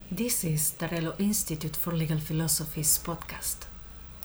This is Tarello Institute for Legal Philosophy's podcast.